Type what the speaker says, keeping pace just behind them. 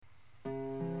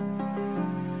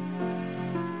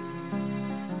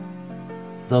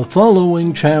The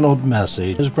following channeled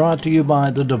message is brought to you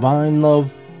by the Divine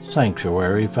Love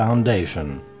Sanctuary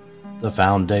Foundation. The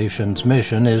Foundation's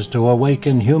mission is to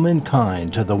awaken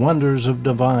humankind to the wonders of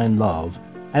divine love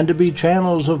and to be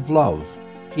channels of love,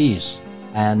 peace,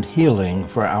 and healing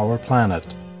for our planet.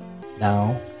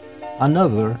 Now,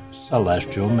 another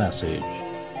celestial message.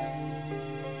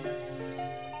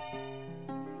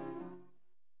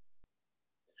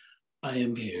 I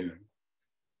am here,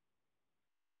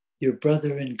 your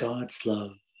brother in God's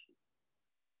love,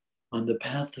 on the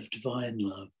path of divine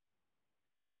love.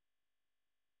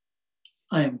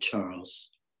 I am Charlie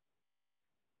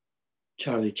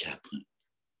Chaplin.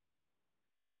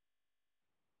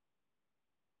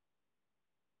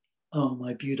 Oh,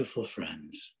 my beautiful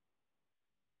friends,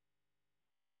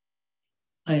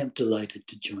 I am delighted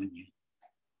to join you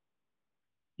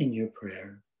in your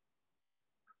prayer,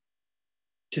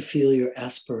 to feel your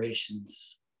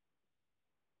aspirations,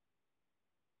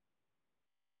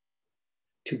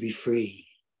 to be free,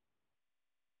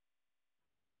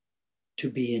 to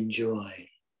be in joy.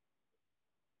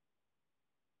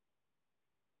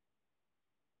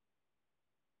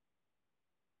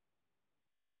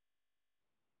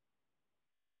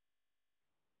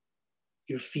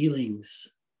 Your feelings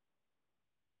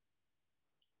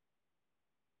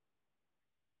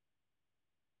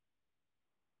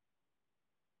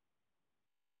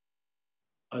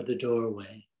are the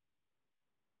doorway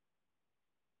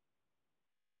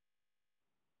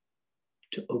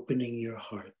to opening your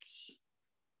hearts.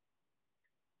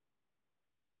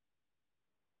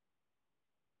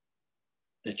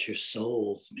 That your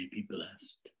souls may be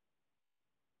blessed.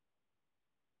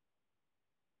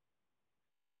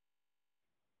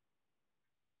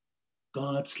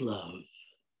 God's love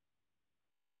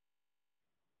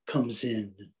comes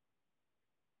in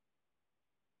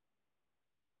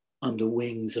on the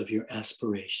wings of your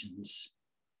aspirations,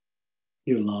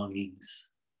 your longings,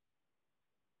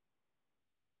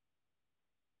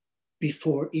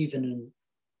 before even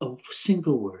a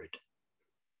single word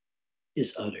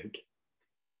is uttered.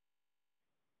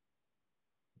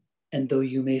 And though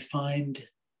you may find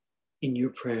in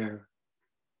your prayer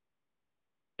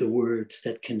the words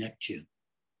that connect you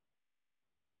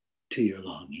to your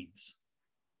longings,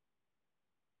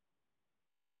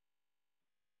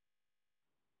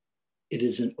 it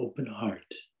is an open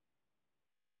heart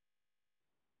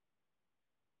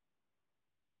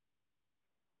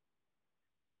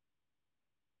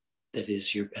that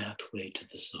is your pathway to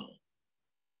the soul.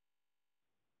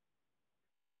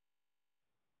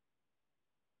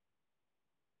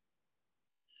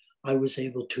 I was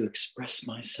able to express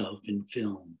myself in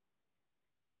film,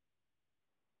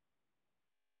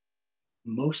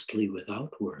 mostly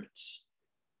without words.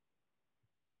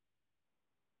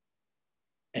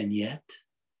 And yet,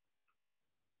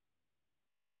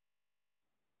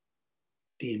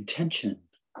 the intention,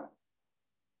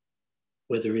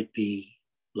 whether it be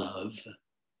love,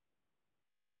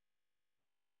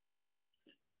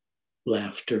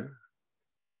 laughter,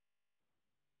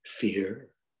 fear,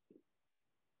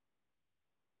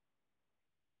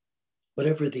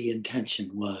 whatever the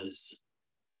intention was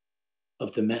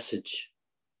of the message,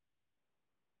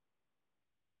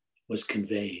 was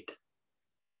conveyed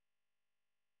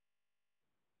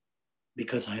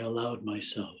because I allowed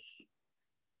myself,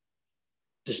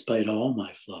 despite all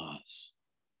my flaws,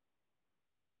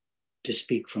 to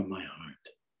speak from my heart.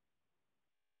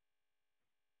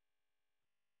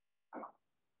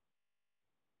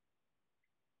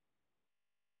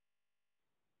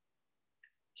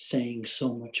 Saying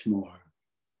so much more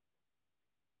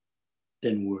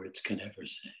than words can ever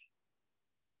say.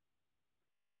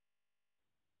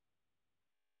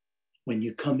 When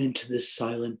you come into this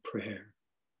silent prayer,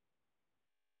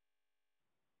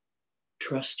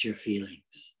 trust your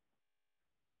feelings.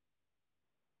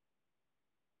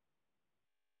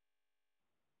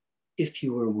 If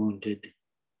you are wounded,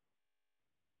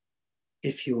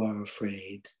 if you are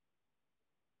afraid,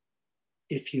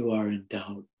 if you are in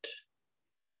doubt,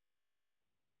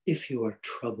 if you are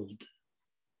troubled,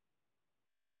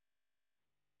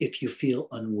 if you feel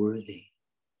unworthy,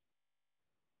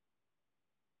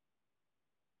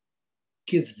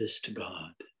 give this to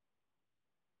God,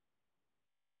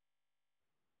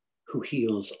 who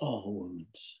heals all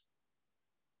wounds,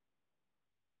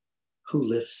 who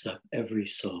lifts up every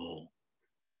soul,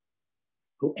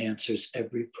 who answers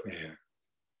every prayer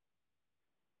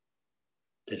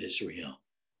that is real.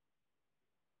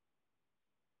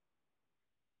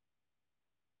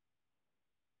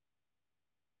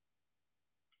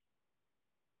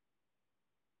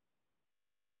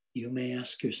 You may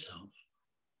ask yourself,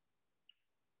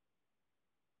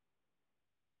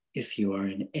 if you are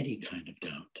in any kind of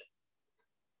doubt,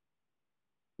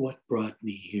 what brought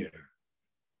me here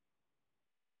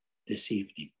this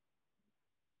evening?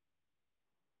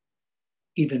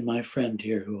 Even my friend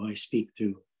here who I speak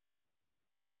through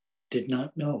did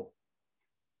not know,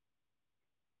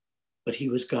 but he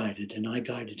was guided, and I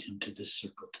guided him to this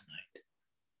circle tonight.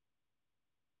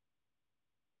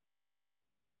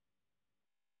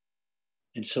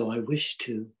 And so I wish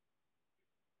to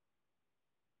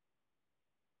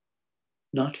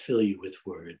not fill you with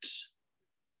words,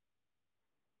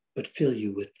 but fill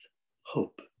you with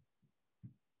hope.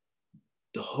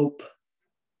 The hope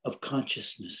of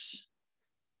consciousness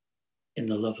in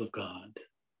the love of God,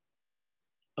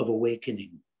 of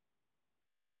awakening,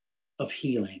 of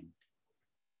healing.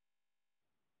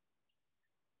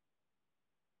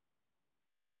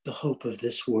 The hope of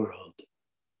this world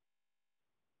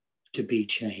to be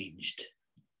changed.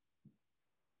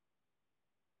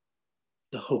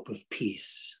 The hope of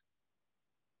peace.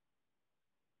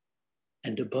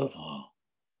 And above all,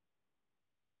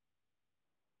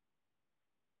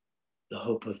 the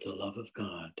hope of the love of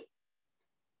God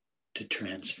to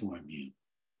transform you.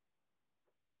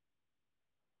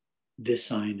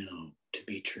 This I know to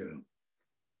be true.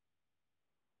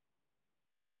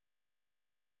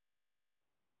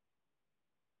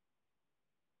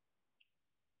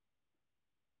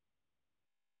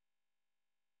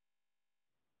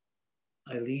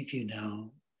 I leave you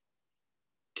now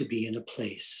to be in a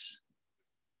place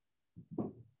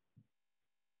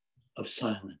of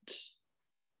silence,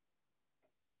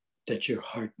 that your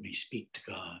heart may speak to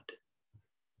God,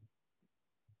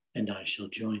 and I shall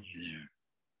join you there.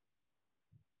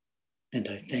 And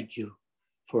I thank you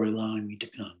for allowing me to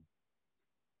come.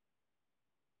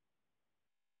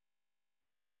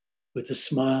 With a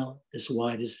smile as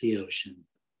wide as the ocean,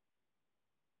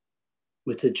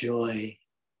 with a joy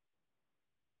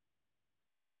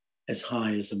as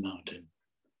high as a mountain,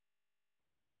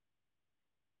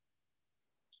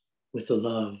 with a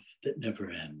love that never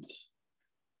ends.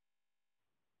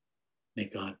 May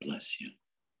God bless you.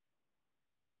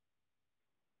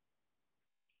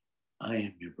 I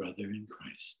am your brother in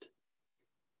Christ.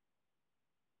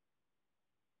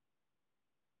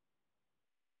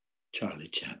 Charlie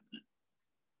Chaplin.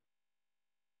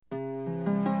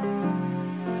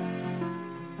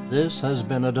 This has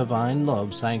been a Divine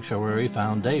Love Sanctuary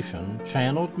Foundation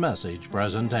channeled message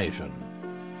presentation.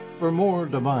 For more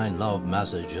Divine Love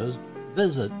messages,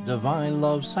 visit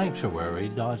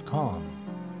divinelovesanctuary.com.